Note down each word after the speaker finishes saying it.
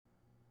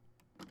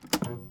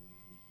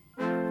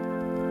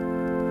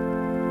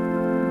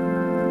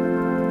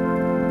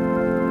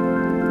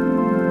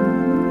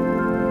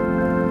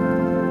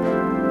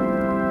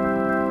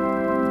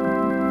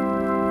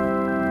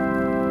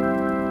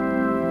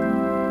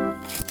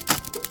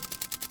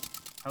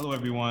Hello,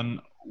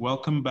 everyone.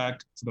 Welcome back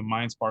to the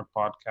Mind Spark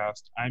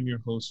podcast. I'm your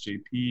host,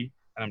 JP,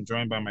 and I'm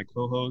joined by my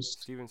co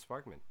host. Steven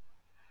Sparkman.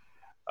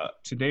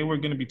 Today, we're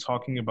going to be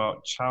talking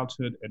about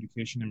childhood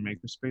education in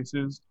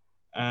makerspaces.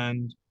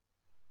 And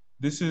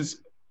this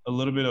is a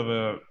little bit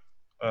of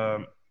a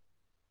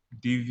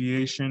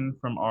deviation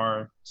from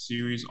our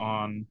series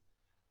on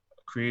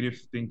creative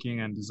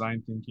thinking and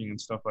design thinking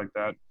and stuff like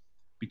that,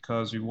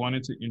 because we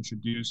wanted to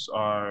introduce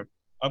our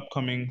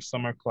upcoming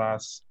summer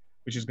class,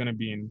 which is going to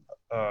be in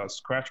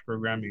Scratch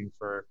programming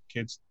for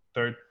kids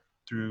third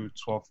through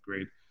 12th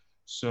grade.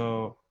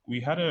 So we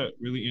had a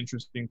really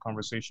interesting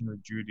conversation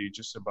with Judy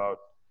just about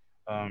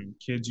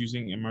kids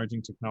using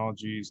emerging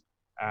technologies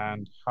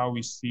and how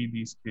we see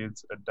these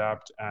kids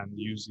adapt and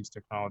use these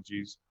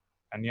technologies.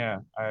 And yeah,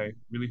 I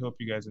really hope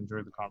you guys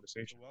enjoyed the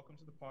conversation. So welcome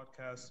to the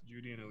podcast,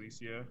 Judy and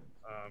Alicia.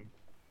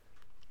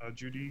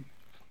 Judy,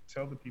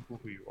 tell the people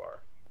who you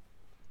are.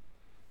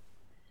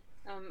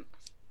 Um,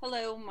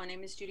 Hello, my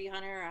name is Judy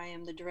Hunter. I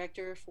am the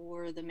director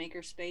for the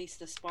Makerspace,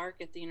 the Spark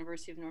at the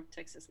University of North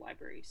Texas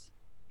Libraries.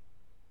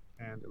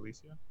 And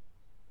Alicia.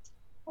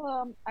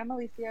 Hello, I'm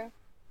Alicia,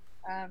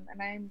 and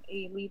I'm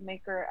a lead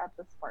maker at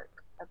the Spark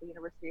at the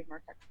University of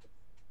North Texas.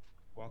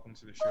 Welcome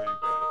to the show, you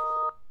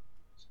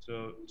guys.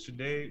 So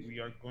today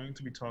we are going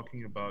to be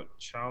talking about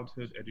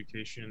childhood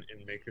education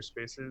in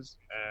makerspaces,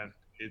 and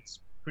it's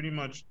pretty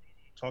much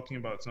talking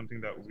about something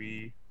that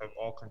we have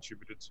all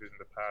contributed to in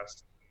the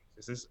past.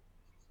 Is this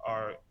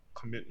our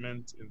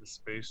commitment in the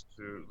space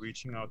to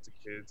reaching out to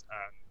kids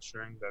and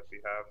ensuring that they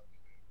have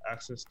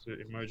access to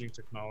emerging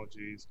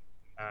technologies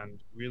and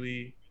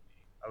really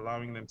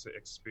allowing them to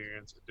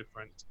experience a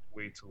different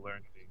way to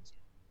learn things.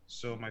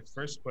 So my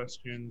first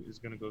question is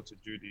going to go to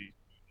Judy,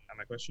 and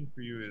my question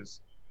for you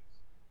is,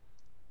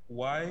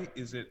 why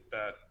is it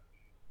that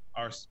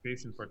our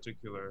space in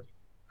particular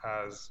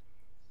has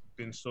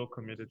been so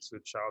committed to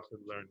childhood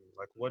learning?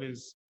 Like, what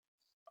is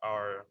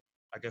our,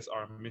 I guess,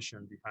 our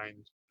mission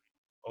behind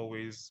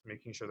always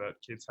making sure that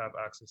kids have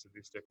access to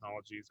these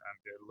technologies and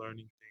they're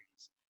learning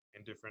things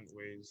in different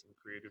ways, in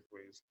creative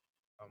ways?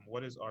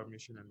 What is our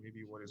mission, and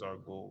maybe what is our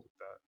goal with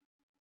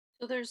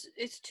that? So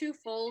it's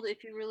twofold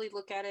if you really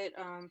look at it.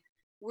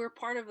 We're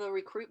part of the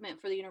recruitment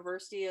for the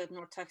University of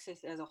North Texas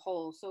as a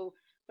whole. So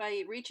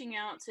by reaching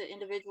out to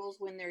individuals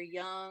when they're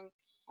young,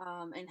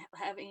 and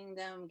having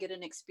them get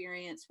an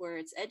experience where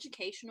it's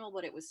educational,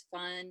 but it was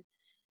fun,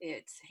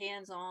 it's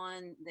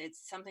hands-on,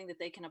 it's something that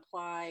they can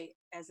apply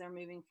as they're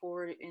moving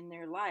forward in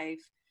their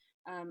life.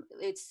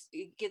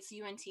 It gets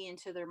UNT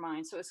into their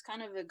mind, so it's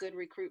kind of a good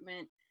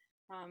recruitment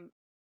um,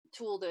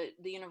 tool that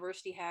the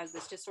university has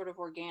that's just sort of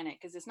organic,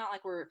 because it's not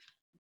like we're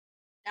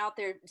out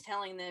there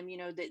telling them,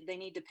 that they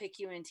need to pick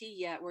UNT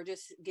yet. We're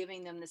just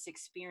giving them this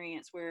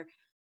experience where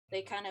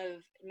they Mhm. kind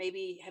of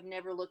maybe have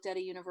never looked at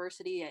a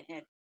university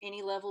at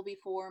any level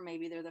before.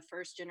 Maybe they're the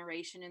first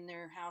generation in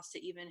their house to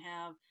even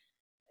have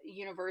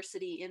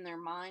university in their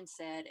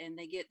mindset, and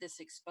they get this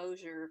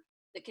exposure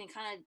that can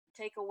kind of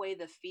take away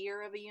the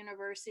fear of a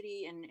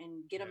university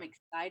and get them Yeah.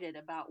 excited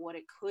about what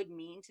it could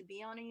mean to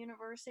be on a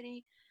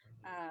university.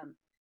 Mhm. um,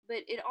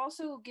 but it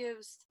also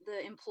gives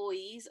the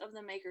employees of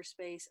the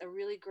makerspace a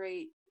really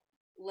great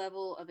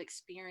level of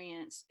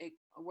experience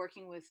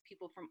working with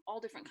people from all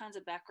different kinds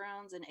of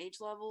backgrounds and age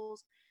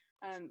levels.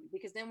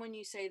 Because then when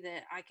you say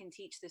that I can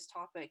teach this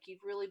topic,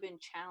 you've really been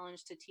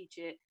challenged to teach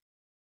it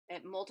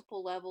at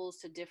multiple levels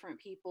to different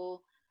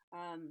people.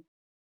 Um,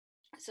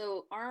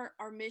 so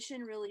our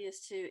mission really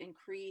is to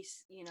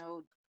increase,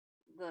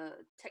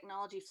 the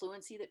technology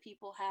fluency that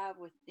people have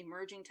with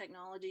emerging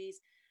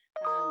technologies,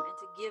 and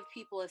to give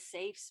people a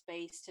safe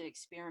space to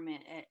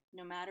experiment at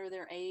no matter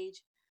their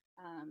age,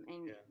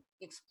 and Yeah.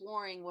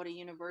 exploring what a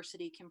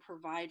university can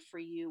provide for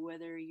you,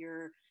 whether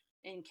you're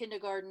in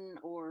kindergarten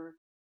or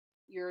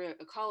you're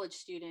a college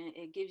student.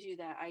 It gives you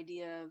that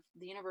idea of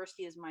the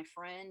university is my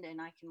friend and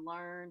I can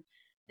learn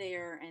Mhm.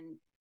 there and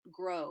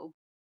grow.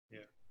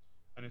 Yeah.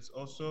 And it's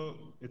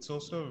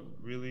also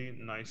really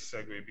nice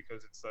segue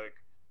because it's like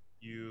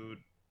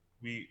you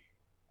we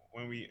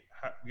when we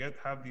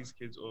have these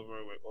kids over,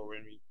 or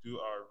when we do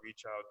our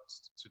reach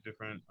outs to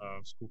different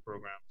school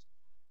programs,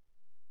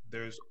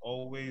 there's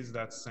always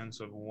that sense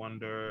of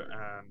wonder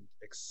and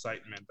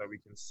excitement that we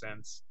can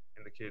sense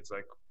in the kids,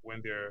 like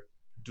when they're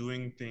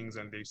doing things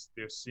and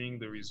they're seeing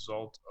the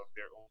result of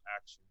their own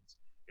actions.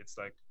 It's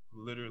like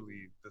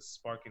literally the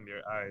spark in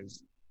their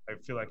eyes. I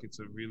feel like it's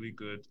a really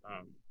good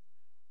um,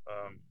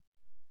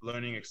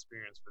 learning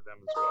experience for them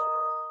as well.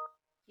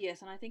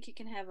 Yes, and I think it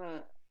can have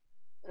a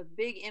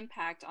big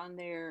impact on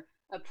their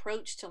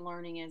approach to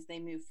learning as they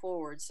move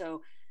forward.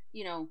 So,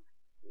 you know,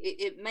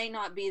 it may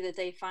not be that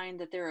they find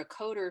that they're a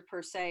coder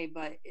per se,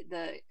 but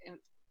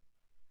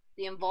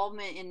the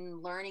involvement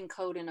in learning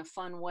code in a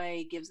fun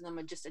way gives them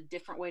just a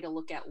different way to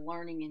look at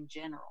learning in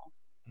general.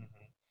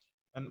 Mhm.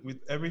 And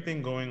with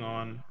everything going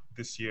on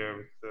this year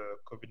with the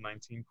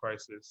COVID-19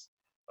 crisis,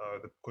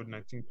 the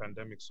COVID-19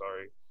 pandemic,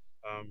 sorry,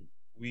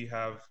 we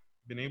have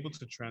been able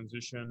to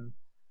transition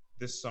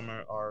this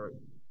summer our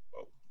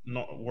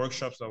not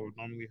workshops that we would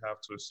normally have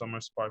to a summer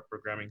Spark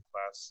programming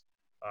class.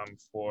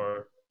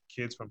 for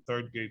kids from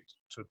third grade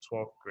to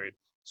 12th grade.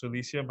 So,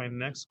 Alicia, my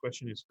next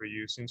question is for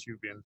you, since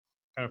you've been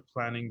kind of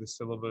planning the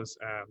syllabus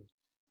and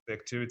the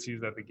activities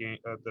that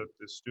that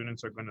the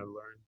students are going to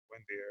learn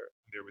when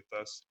they're with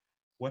us.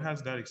 What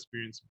has that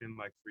experience been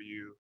like for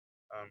you,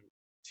 um,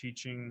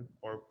 teaching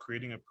or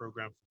creating a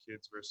program for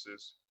kids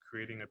versus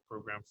creating a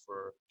program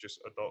for just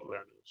adult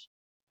learners?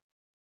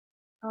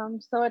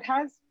 So it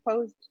has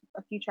posed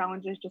a few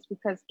challenges just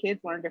because kids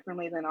learn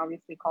differently than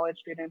obviously college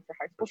students or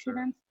high For school sure.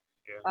 students.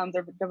 Yeah.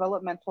 Their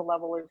developmental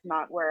level is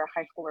not where a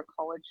high school or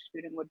college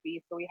student would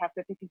be. So we have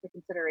to take into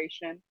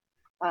consideration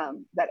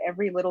that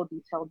every little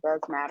detail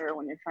does matter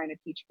when you're trying to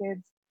teach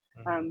kids.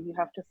 You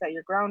have to set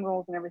your ground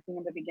rules and everything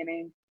in the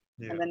beginning,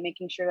 and Yeah. then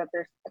making sure that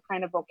there's a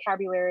kind of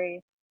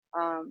vocabulary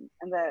and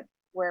that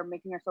we're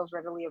making ourselves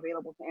readily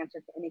available to answer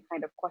to any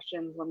kind of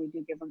questions when we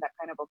do give them that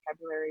kind of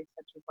vocabulary,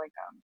 such as like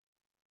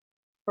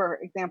for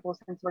example,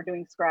 since we're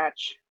doing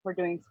Scratch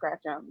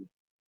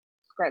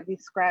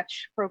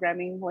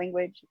programming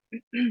language.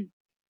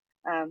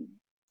 um,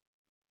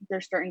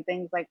 there's certain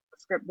things like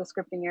the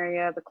scripting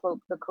area, the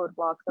code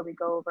blocks that we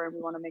go over, and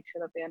we want to make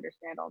sure that they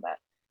understand all that.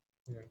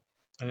 Yeah.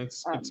 And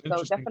it's So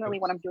interesting definitely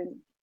when because I'm doing,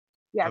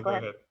 yeah, oh, go go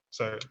ahead. ahead.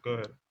 Sorry, go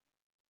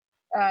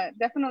ahead.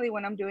 Definitely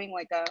when I'm doing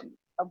like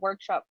a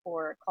workshop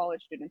for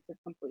college students, it's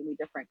completely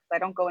different because I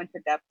don't go into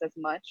depth as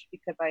much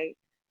because I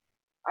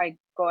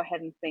go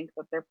ahead and think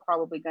that they're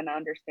probably going to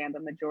understand the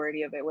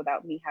majority of it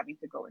without me having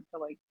to go into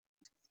like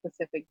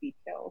specific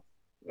details.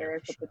 Yeah,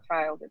 Whereas for with the sure.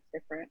 child, it's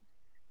different.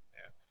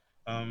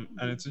 Yeah. And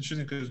Mhm. it's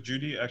interesting because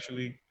Judy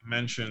actually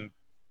mentioned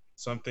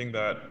something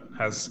that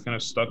has kind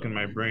of stuck in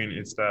my brain.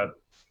 It's that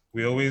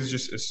we always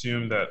just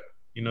assume that,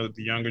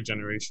 the younger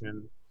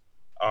generation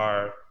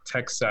are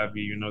tech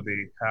savvy,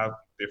 they have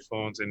their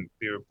phones and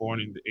they were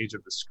born in the age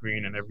of the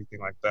screen and everything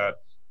like that.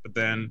 But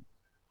then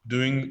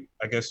doing,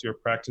 I guess, your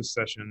practice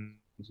sessions,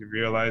 you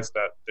realize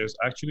that there's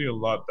actually a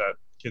lot that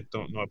kids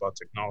don't know about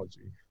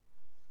technology.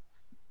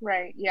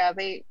 Right. Yeah.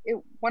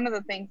 One of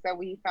the things that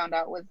we found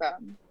out was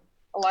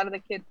a lot of the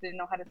kids didn't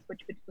know how to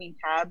switch between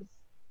tabs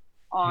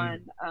on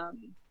Hmm.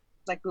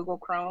 like Google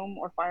Chrome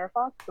or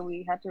Firefox. So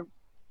we had to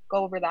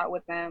go over that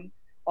with them.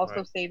 Also,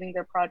 Right. saving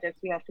their projects,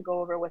 we have to go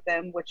over with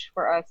them, which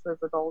for us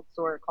as adults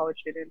or college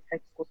students, high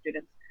school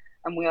students,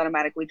 we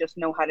automatically just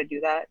know how to do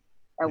that.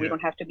 We Yeah.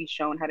 don't have to be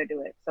shown how to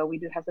do it. So we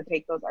do have to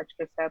take those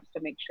extra steps to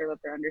make sure that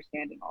they're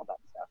understanding all that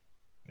stuff.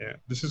 Yeah.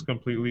 This is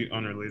completely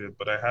unrelated,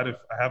 but I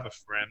have a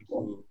friend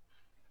who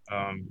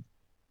um,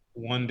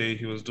 one day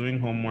he was doing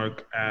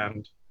homework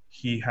and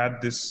he had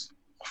this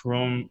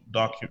Chrome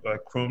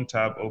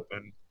tab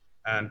open,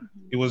 and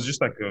Mhm. it was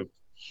just like a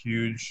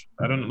huge,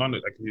 I don't know, not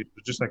like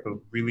just like a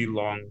really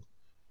long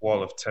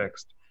wall of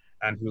text,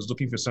 and he was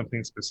looking for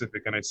something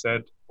specific, and I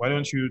said, why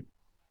don't you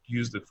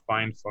use the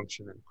find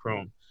function in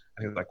Chrome?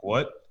 And he's like,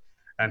 what?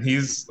 And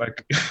he's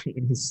like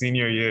in his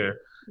senior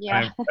year,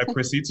 and Yeah. I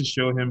proceed to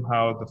show him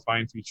how the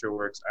find feature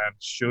works and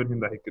showed him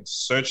that he could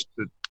search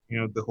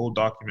the whole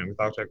document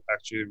without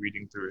actually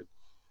reading through it.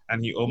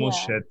 And he almost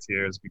Yeah. shed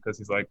tears because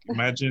he's like,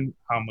 imagine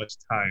how much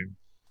time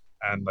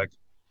and like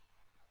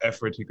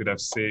effort he could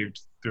have saved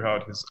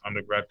throughout his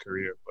undergrad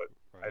career. But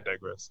I Right.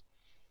 digress.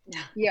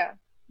 Yeah.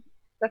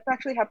 That's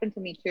actually happened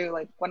to me too.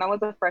 Like when I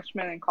was a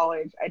freshman in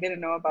college, I didn't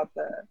know about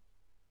the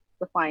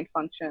find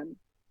function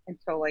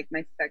until like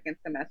my second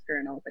semester,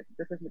 and I was like,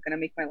 this is gonna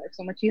make my life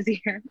so much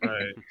easier.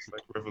 Right. It's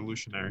like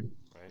revolutionary.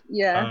 Right.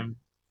 Yeah. Um,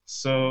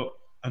 so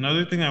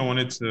another thing I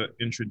wanted to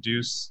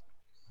introduce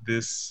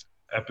this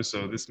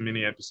this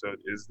mini episode,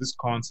 is this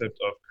concept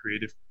of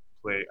creative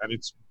play. And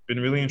it's been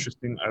really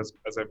interesting as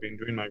I've been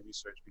doing my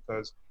research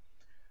because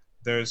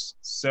there's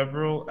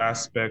several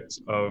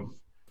aspects of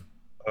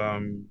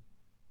um,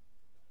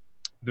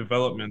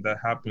 development that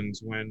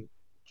happens when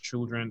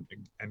children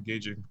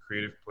engage in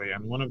creative play.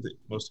 And one of the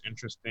most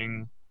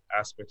interesting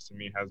aspects to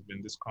me has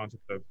been this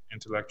concept of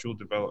intellectual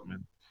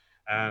development.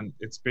 And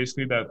it's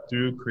basically that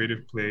through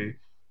creative play,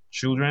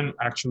 children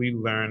actually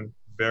learn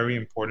very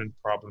important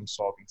problem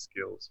solving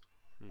skills,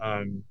 Mm-hmm.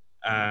 um,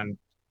 and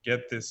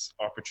get this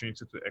opportunity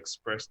to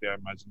express their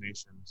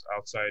imaginations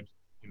outside,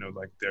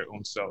 like their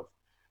own self.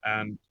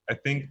 And I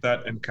think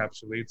that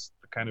encapsulates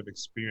the kind of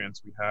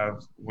experience we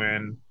have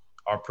when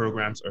our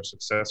programs are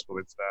successful.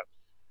 It's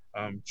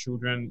that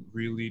children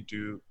really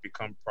do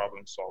become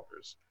problem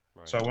solvers.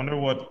 So Right. I wonder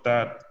what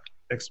that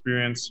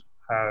experience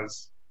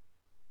has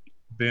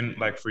been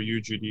like for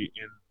you, Judy,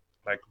 in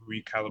like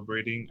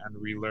recalibrating and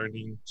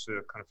relearning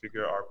to kind of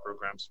figure our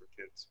programs for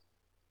kids.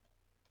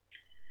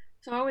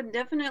 So I would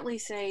definitely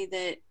say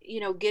that,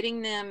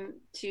 getting them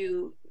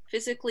to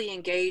physically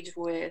engage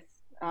with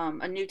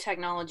a new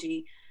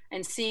technology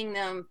and seeing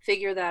them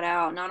figure that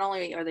out. Not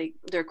only are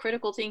they're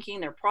critical thinking,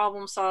 they're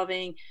problem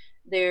solving,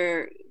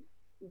 they're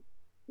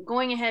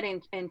going ahead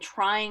and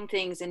trying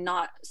things and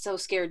not so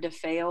scared to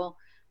fail.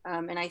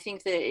 And I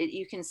think that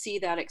you can see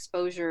that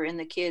exposure in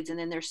the kids, and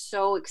then they're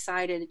so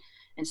excited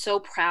and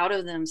so proud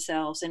of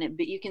themselves.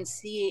 But you can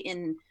see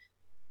in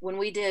when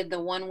we did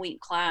the 1 week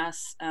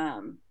class,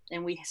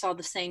 and we saw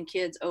the same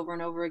kids over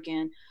and over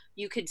again,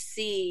 you could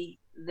see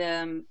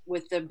them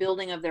with the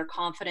building of their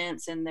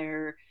confidence and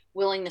their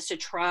willingness to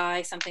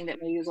try something that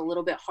maybe was a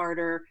little bit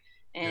harder,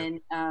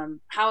 Yep. and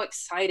how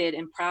excited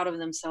and proud of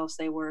themselves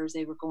they were as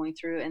they were going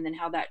through, and then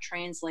how that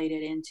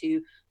translated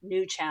into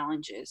new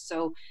challenges.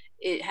 So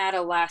it had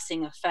a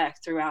lasting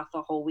effect throughout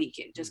the whole week.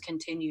 It Mm. just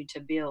continued to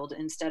build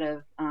instead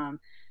of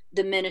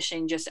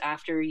diminishing just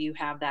after you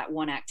have that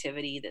one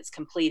activity that's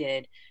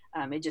completed.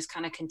 It just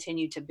kind of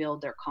continued to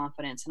build their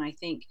confidence. And I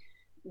think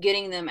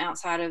getting them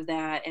outside of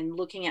that and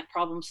looking at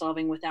problem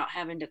solving without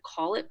having to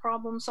call it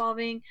problem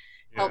solving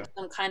Yeah. helps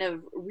them kind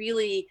of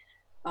really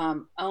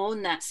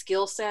own that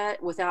skill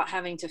set without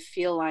having to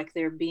feel like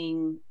they're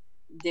being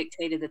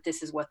dictated that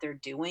this is what they're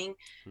doing.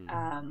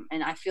 Hmm.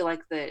 And I feel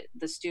like the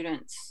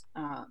students,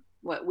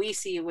 what we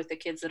see with the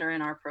kids that are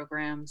in our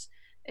programs,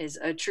 is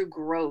a true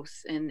growth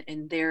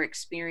in their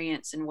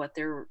experience and what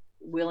they're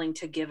willing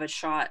to give a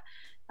shot,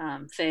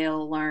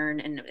 fail, learn,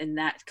 and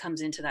that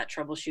comes into that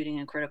troubleshooting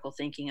and critical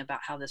thinking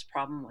about how this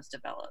problem was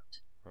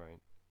developed. Right.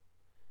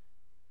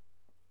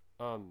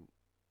 Um,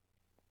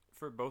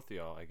 for both of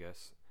y'all, I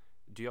guess,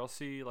 do y'all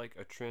see like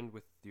a trend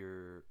with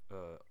your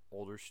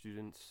older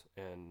students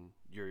and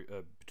your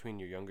between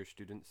your younger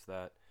students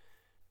that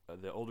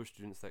the older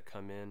students that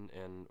come in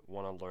and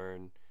want to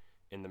learn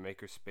in the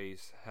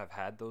makerspace have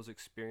had those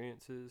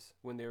experiences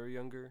when they were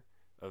younger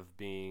of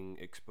being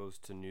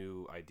exposed to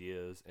new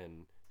ideas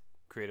and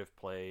creative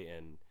play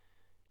and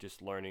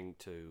just learning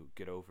to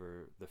get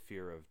over the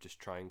fear of just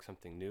trying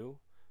something new,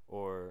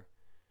 or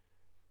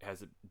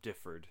has it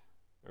differed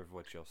of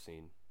what y'all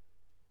seen?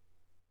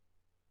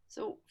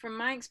 So, from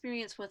my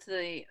experience with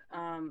the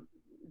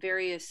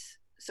various,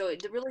 so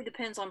it really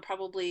depends on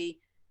probably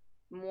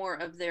more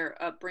of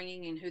their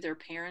upbringing and who their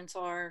parents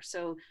are.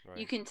 So you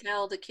Right. can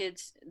tell the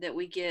kids that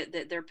we get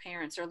that their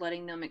parents are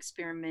letting them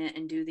experiment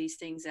and do these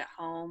things at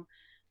home,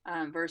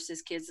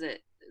 versus kids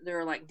that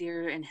they're like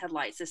deer in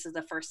headlights. This is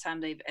the first time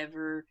they've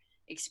ever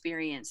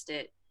experienced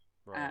it.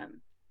 Right.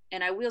 Um,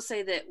 and I will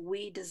say that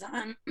we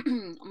design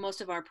most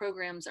of our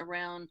programs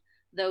around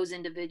those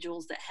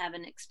individuals that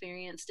haven't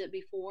experienced it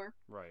before,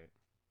 Right.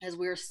 as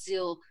we're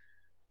still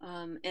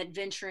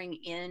adventuring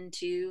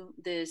into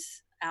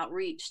this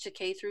outreach to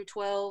K through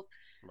 12.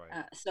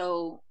 Right.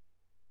 So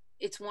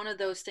it's one of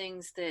those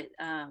things that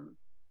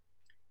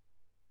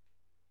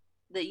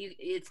that you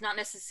it's not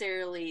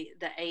necessarily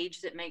the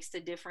age that makes the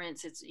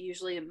difference. It's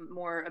usually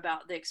more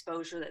about the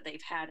exposure that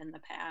they've had in the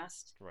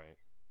past. Right.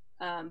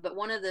 But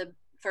one of the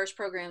first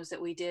programs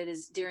that we did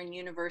is during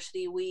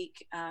University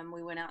Week.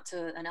 We went out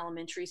to an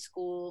elementary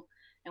school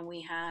and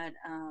we had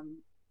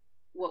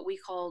what we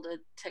called a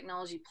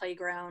technology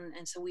playground.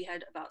 And so we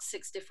had about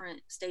 6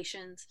 different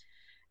stations,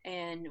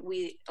 and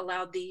we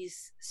allowed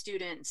these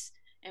students,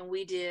 and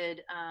we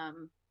did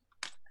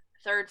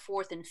third,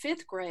 fourth, and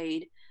fifth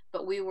grade,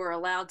 but we were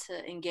allowed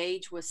to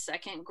engage with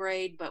second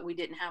grade, but we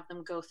didn't have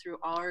them go through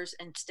ours.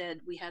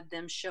 Instead, we had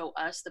them show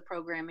us the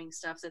programming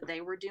stuff that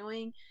they were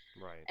doing.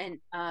 Right.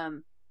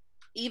 And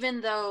even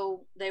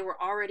though they were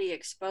already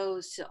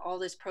exposed to all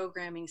this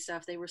programming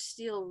stuff, they were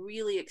still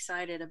really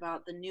excited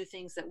about the new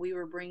things that we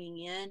were bringing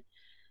in.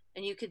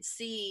 And you could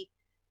see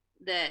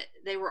that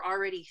they were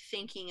already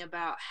thinking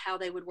about how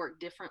they would work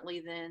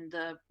differently than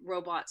the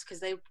robots, because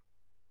they,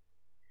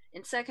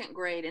 in second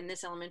grade in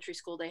this elementary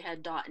school, they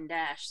had dot and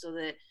dash, so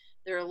that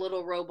they're a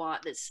little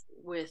robot that's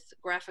with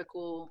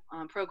graphical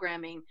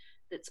programming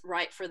that's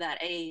right for that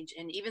age.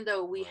 And even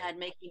though we Right. had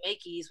makey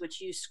makeys, which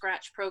use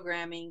scratch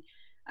programming,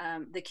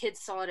 the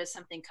kids saw it as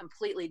something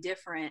completely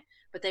different,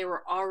 but they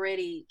were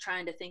already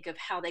trying to think of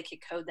how they could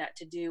code that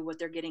to do what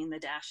they're getting the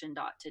dash and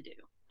dot to do.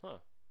 Huh.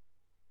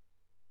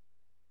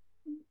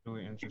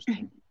 Really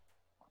interesting.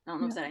 I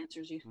don't know if Yeah. that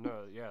answers you.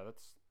 No. Yeah.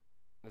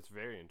 That's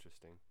very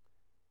interesting.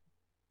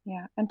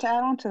 Yeah. And to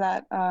add on to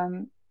that,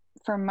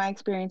 from my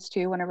experience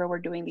too, whenever we're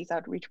doing these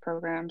outreach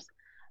programs,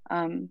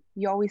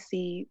 you always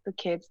see the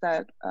kids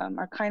that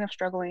are kind of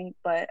struggling,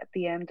 but at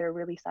the end they're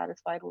really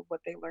satisfied with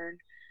what they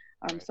learned.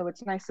 Right. So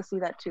it's nice to see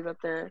that too,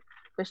 that they're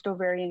still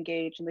very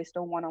engaged and they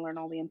still want to learn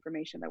all the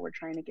information that we're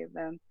trying to give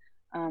them.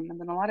 And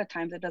then a lot of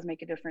times it does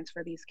make a difference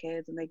for these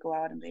kids, and they go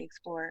out and they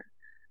explore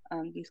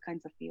these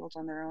kinds of fields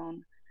on their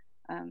own,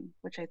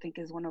 which I think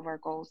is one of our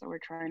goals that we're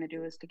trying to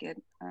do, is to get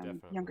younger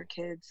Definitely.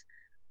 kids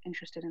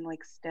interested in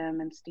like STEM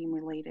and STEAM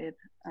related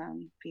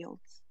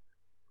fields.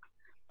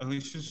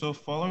 Alicia, so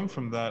following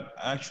from that,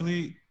 I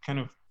actually kind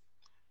of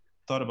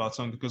thought about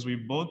something because we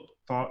both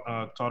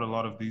taught a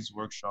lot of these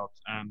workshops,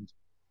 and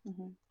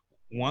Hmm.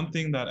 one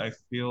thing that I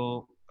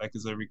feel like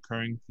is a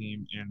recurring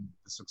theme in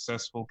the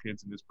successful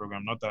kids in this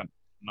program, not that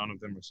none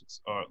of them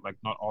are or like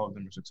not all of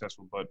them are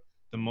successful, but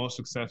the most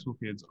successful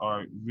kids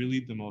are really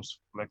the most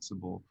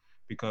flexible,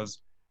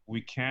 because we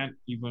can't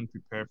even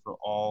prepare for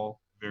all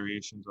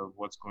variations of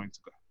what's going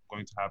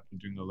to happen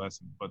during the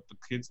lesson. But the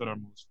kids that are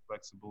most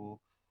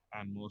flexible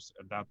and most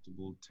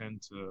adaptable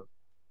tend to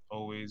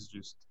always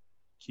just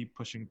keep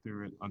pushing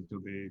through it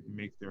until they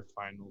make their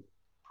final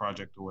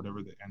project or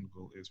whatever the end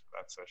goal is for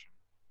that session.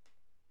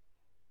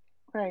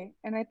 Right,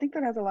 and I think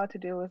that has a lot to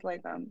do with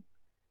like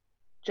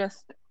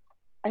just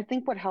I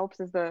think what helps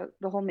is the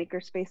whole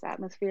makerspace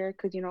atmosphere,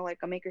 because like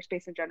a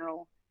makerspace in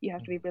general, you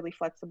have to be Mhm. really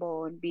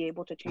flexible and be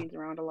able to change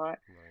around a lot.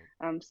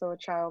 Right. So a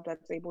child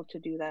that's able to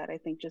do that, I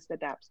think, just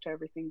adapts to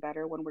everything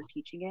better when we're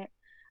teaching it.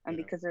 Yeah.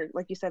 Because there,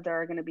 like you said, there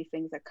are going to be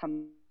things that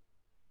come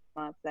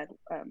up that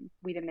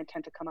we didn't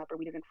intend to come up or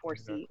we didn't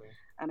foresee, Exactly.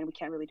 and we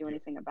can't really do Yeah.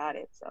 anything about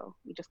it. So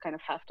we just kind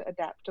of have to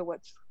adapt to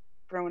what's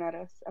thrown at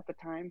us at the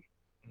time.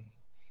 Mhm.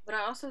 But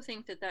I also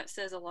think that that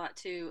says a lot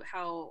to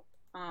how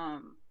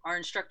our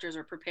instructors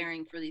are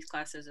preparing for these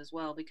classes as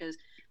well, because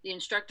the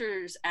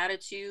instructor's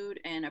attitude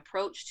and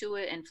approach to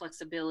it and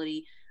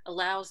flexibility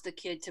allows the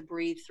kid to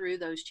breathe through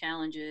those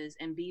challenges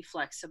and be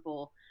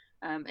flexible.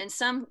 And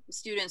some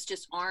students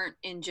just aren't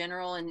in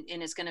general, and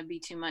it's going to be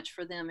too much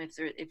for them if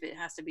it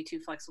has to be too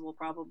flexible,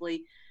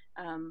 probably.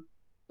 Um,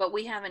 but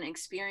we haven't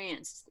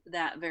experienced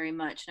that very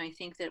much, and I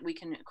think that we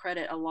can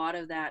credit a lot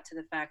of that to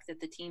the fact that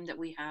the team that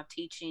we have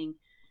teaching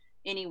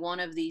any one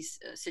of these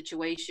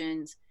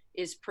situations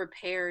is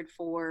prepared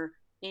for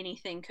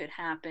anything could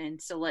happen.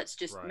 So let's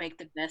just Right. make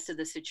the best of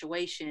the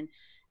situation.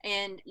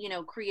 And,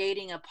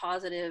 creating a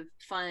positive,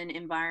 fun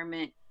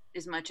environment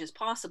as much as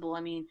possible.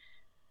 I mean,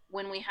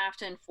 when we have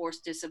to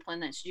enforce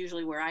discipline, that's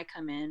usually where I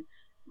come in.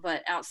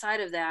 But outside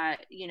of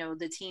that,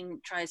 the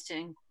team tries to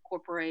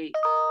incorporate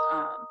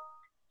um,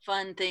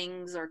 fun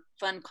things or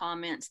fun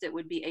comments that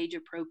would be age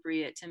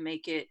appropriate to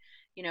make it,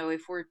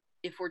 if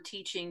we're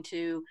teaching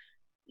to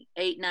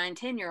 8, 9,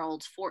 10-year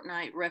olds,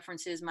 Fortnite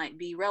references might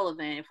be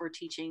relevant. If we're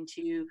teaching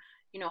to,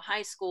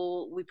 high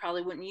school, we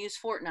probably wouldn't use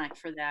Fortnite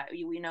for that,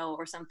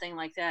 or something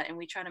like that. And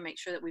we try to make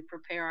sure that we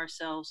prepare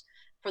ourselves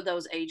for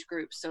those age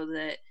groups so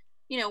that,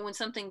 when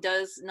something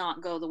does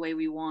not go the way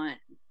we want,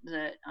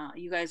 that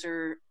you guys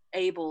are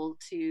able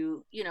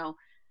to,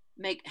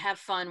 have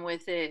fun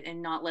with it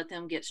and not let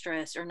them get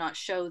stressed or not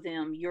show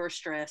them your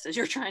stress as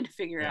you're trying to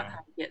figure out Yeah. how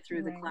to get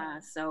through the Right.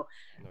 class. So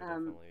No,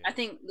 definitely. I Yeah.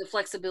 think the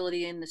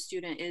flexibility in the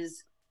student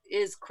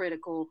is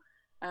critical.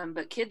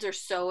 But kids are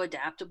so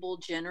adaptable,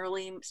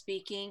 generally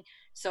speaking.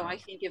 So Yeah. I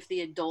think if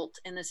the adult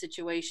in the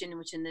situation,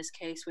 which in this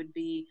case would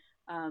be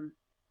um,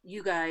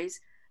 you guys,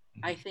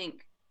 I Mhm.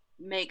 think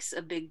makes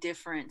a big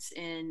difference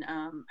in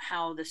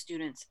how the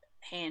students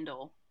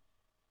handle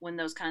when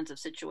those kinds of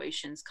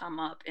situations come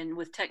up. And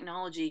with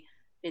technology,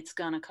 it's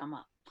gonna come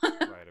up.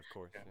 Right. Of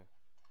course. Yeah. Yeah.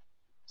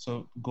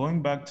 So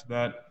going back to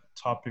that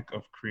topic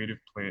of creative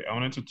play, I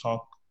wanted to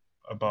talk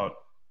about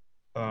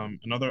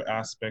another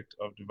aspect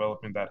of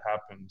development that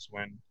happens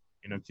when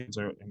kids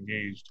are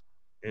engaged.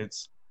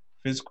 It's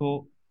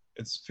physical.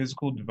 It's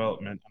physical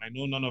development, and I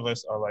know none of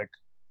us are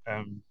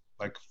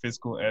like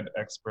physical ed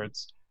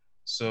experts.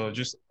 So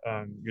just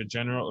your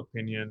general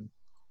opinion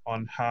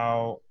on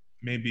how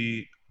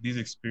maybe these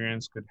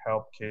experiences could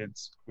help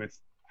kids with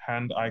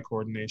hand-eye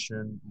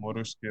coordination,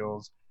 motor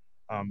skills,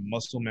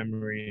 muscle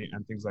memory,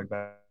 and things like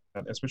that,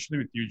 especially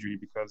with you, Judy,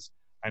 because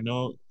I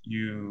know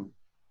you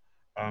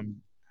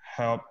um,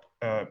 help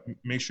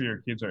make sure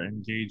your kids are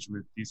engaged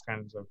with these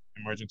kinds of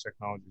emerging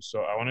technologies.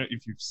 So I wonder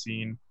if you've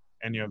seen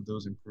any of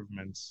those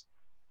improvements.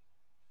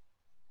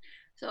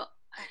 So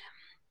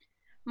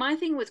my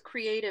thing with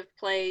creative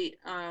play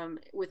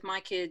with my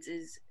kids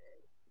is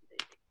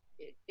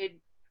it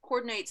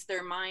coordinates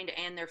their mind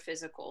and their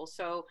physical.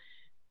 So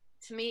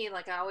to me,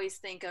 like I always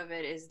think of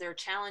it as they're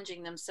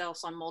challenging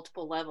themselves on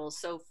multiple levels.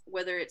 So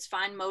whether it's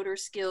fine motor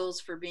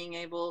skills for being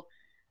able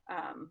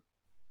um,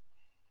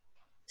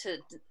 to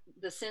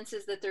the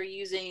senses that they're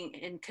using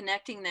and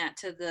connecting that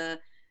to the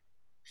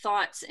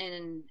thoughts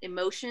and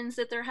emotions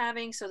that they're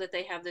having so that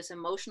they have this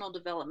emotional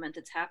development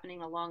that's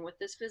happening along with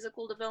this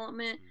physical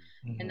development.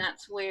 Mm. And Hmm.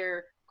 that's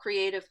where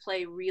creative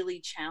play really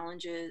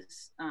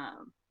challenges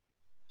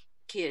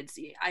kids.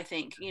 I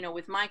think,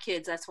 with my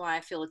kids, that's why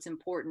I feel it's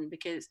important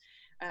because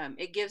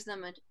it gives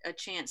them a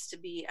chance to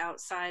be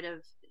outside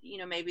of,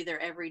 maybe their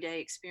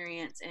everyday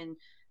experience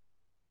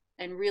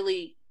and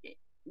really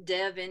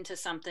dev into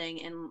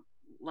something and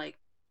like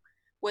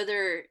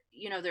whether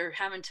they're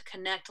having to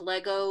connect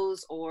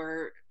legos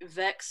or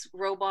vex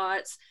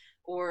robots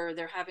or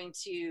they're having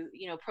to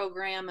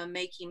program a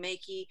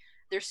makey,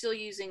 they're still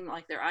using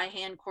like their eye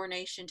hand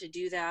coordination to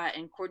do that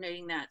and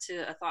coordinating that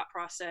to a thought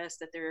process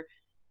that they're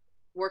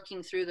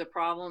working through the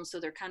problem. So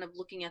they're kind of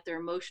looking at their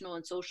emotional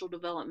and social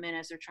development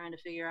as they're trying to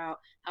figure out,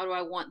 how do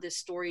I want this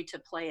story to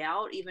play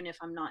out even if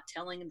I'm not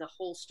telling the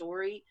whole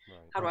story? Right.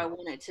 How do I Right.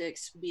 want it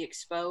to be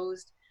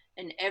exposed?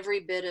 And every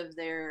bit of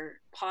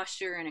their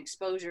posture and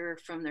exposure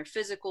from their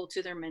physical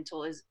to their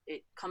mental is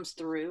it comes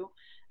through.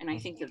 And I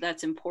think Mhm. that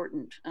that's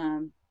important,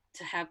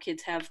 to have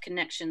kids have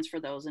connections for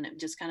those, and it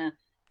just kind of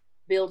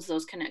builds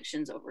those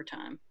connections over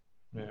time.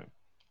 Yeah.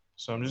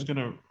 So I'm just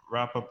gonna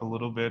wrap up a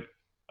little bit.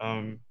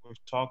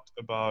 We've talked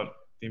about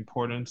the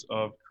importance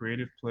of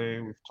creative play.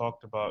 We've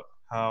talked about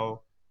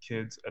how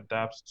kids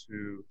adapt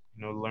to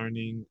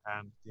learning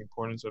and the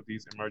importance of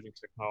these emerging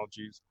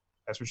technologies,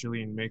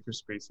 especially in maker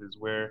spaces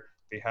where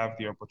they have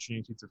the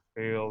opportunity to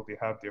fail, they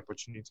have the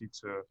opportunity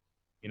to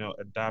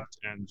adapt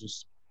and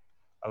just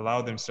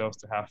allow themselves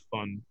to have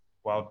fun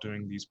while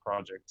doing these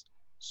projects.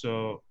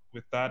 So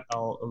with that,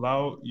 I'll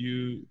allow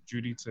you,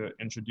 Judy, to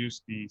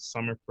introduce the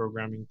summer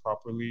programming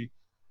properly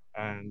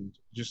and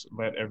just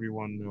let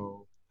everyone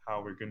know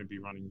how we're going to be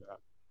running that.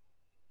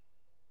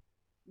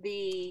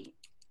 The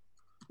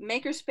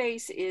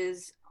Makerspace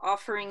is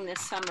offering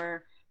this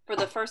summer, for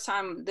the first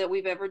time that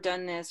we've ever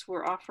done this,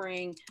 we're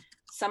offering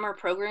summer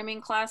programming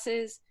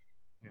classes,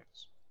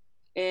 Yes.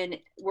 and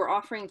we're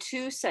offering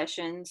two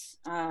sessions,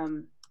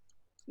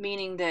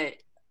 meaning that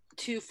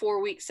 2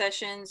 4-week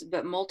sessions,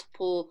 but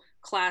multiple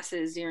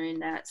classes during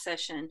that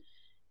session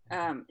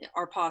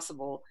are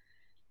possible.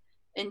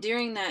 And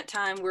during that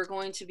time, we're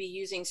going to be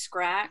using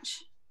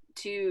Scratch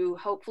to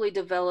hopefully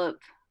develop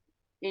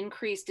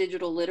increased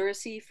digital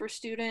literacy for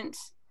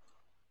students.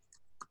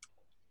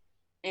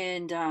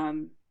 And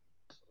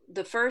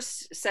the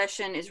first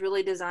session is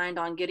really designed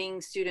on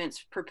getting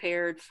students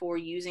prepared for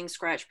using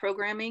Scratch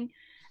programming.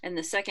 And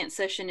the second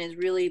session is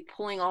really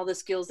pulling all the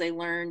skills they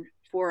learned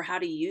for how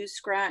to use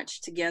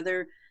Scratch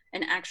together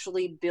and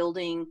actually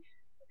building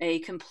a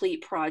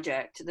complete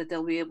project that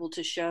they'll be able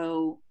to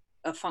show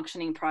a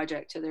functioning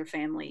project to their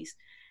families.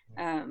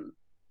 Um,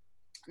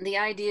 the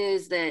idea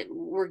is that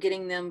we're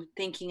getting them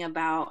thinking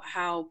about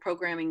how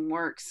programming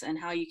works and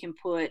how you can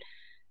put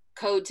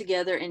code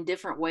together in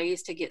different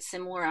ways to get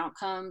similar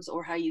outcomes,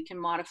 or how you can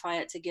modify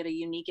it to get a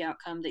unique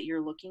outcome that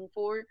you're looking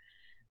for.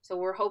 So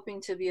we're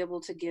hoping to be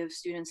able to give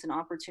students an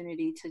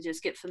opportunity to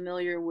just get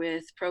familiar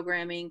with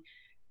programming.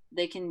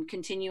 They can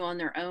continue on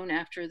their own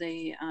after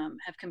they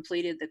have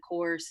completed the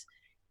course.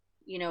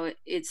 You know,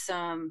 it's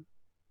 1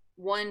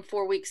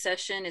 4-week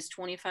session is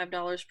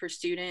 $25 per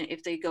student.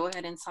 If they go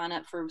ahead and sign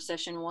up for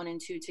session 1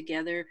 and 2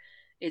 together,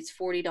 it's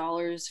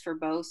 $40 for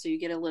both. So you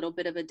get a little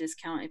bit of a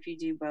discount if you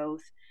do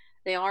both.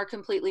 They are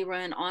completely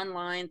run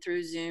online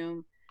through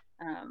Zoom,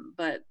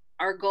 but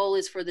our goal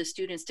is for the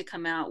students to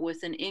come out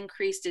with an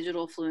increased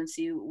digital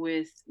fluency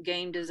with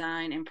game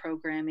design and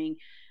programming.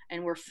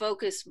 And we're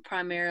focused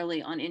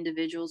primarily on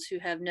individuals who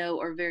have no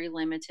or very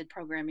limited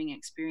programming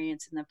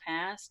experience in the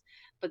past,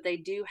 but they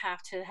do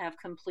have to have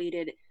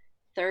completed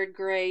third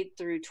grade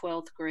through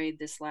 12th grade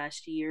this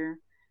last year.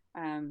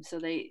 So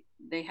they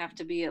have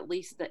to be at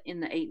least in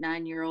the 8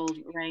 9 year old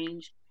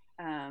range.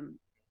 Um,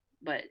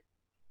 but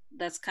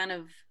that's kind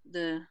of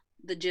the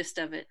gist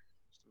of it.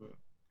 So,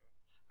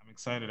 I'm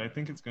excited. I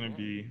think it's going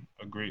to Yeah. be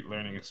a great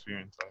learning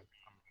experience. I'm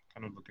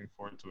kind of looking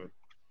forward to it.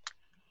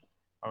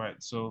 All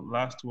right. So,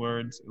 last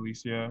words,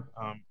 Alicia.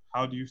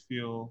 How do you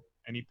feel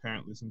any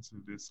parent listening to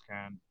this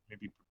can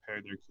maybe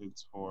prepare their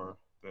kids for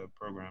the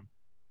program?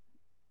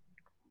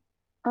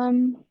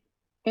 Um,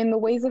 in the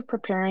ways of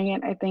preparing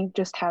it, I think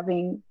just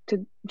having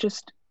to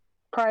just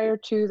prior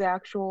to the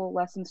actual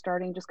lesson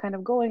starting, just kind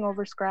of going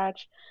over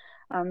Scratch,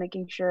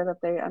 making sure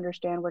that they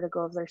understand where to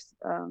go of their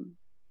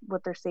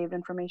with their saved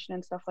information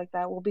and stuff like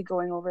that. We'll be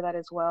going over that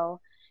as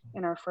well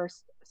in our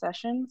first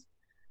sessions.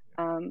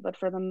 But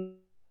for the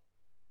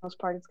most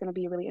part, it's going to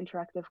be a really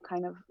interactive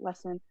kind of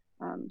lesson.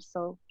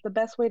 So the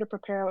best way to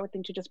prepare, I would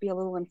think, to just be a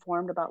little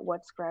informed about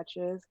what Scratch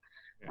is,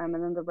 Yeah. and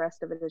then the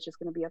rest of it is just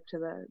going to be up to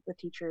the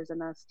teachers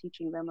and us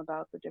teaching them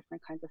about the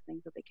different kinds of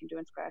things that they can do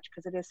in Scratch,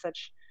 because it is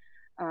such,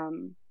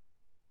 um,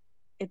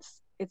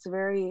 it's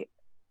very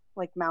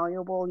like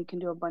malleable. You can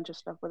do a bunch of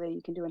stuff with it.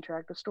 You can do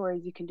interactive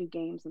stories, you can do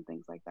games and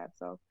things like that.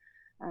 So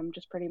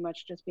just pretty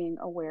much just being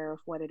aware of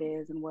what it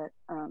is and what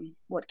can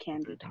What be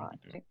they're going to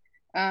taught. be doing.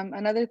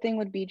 Another thing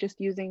would be just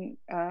using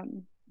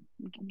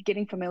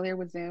getting familiar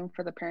with Zoom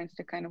for the parents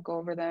to kind of go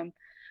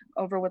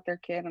over with their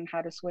kid on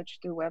how to switch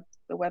through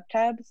the web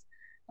tabs,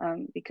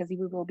 because we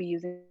will be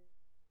using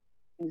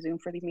Zoom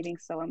for these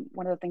meetings. So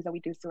one of the things that we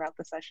do throughout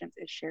the sessions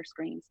is share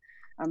screens,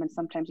 and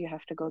sometimes you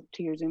have to go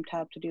to your Zoom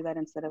tab to do that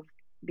instead of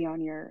be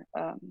on your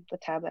the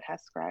tab that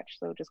has Scratch.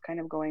 So just kind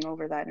of going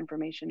over that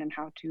information and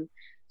how to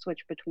switch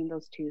between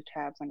those two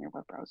tabs on your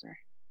web browser.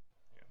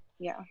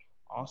 Yeah. Yeah.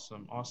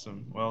 Awesome.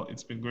 Awesome. Well,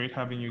 it's been great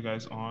having you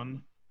guys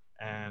on,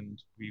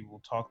 and we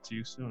will talk to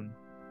you soon.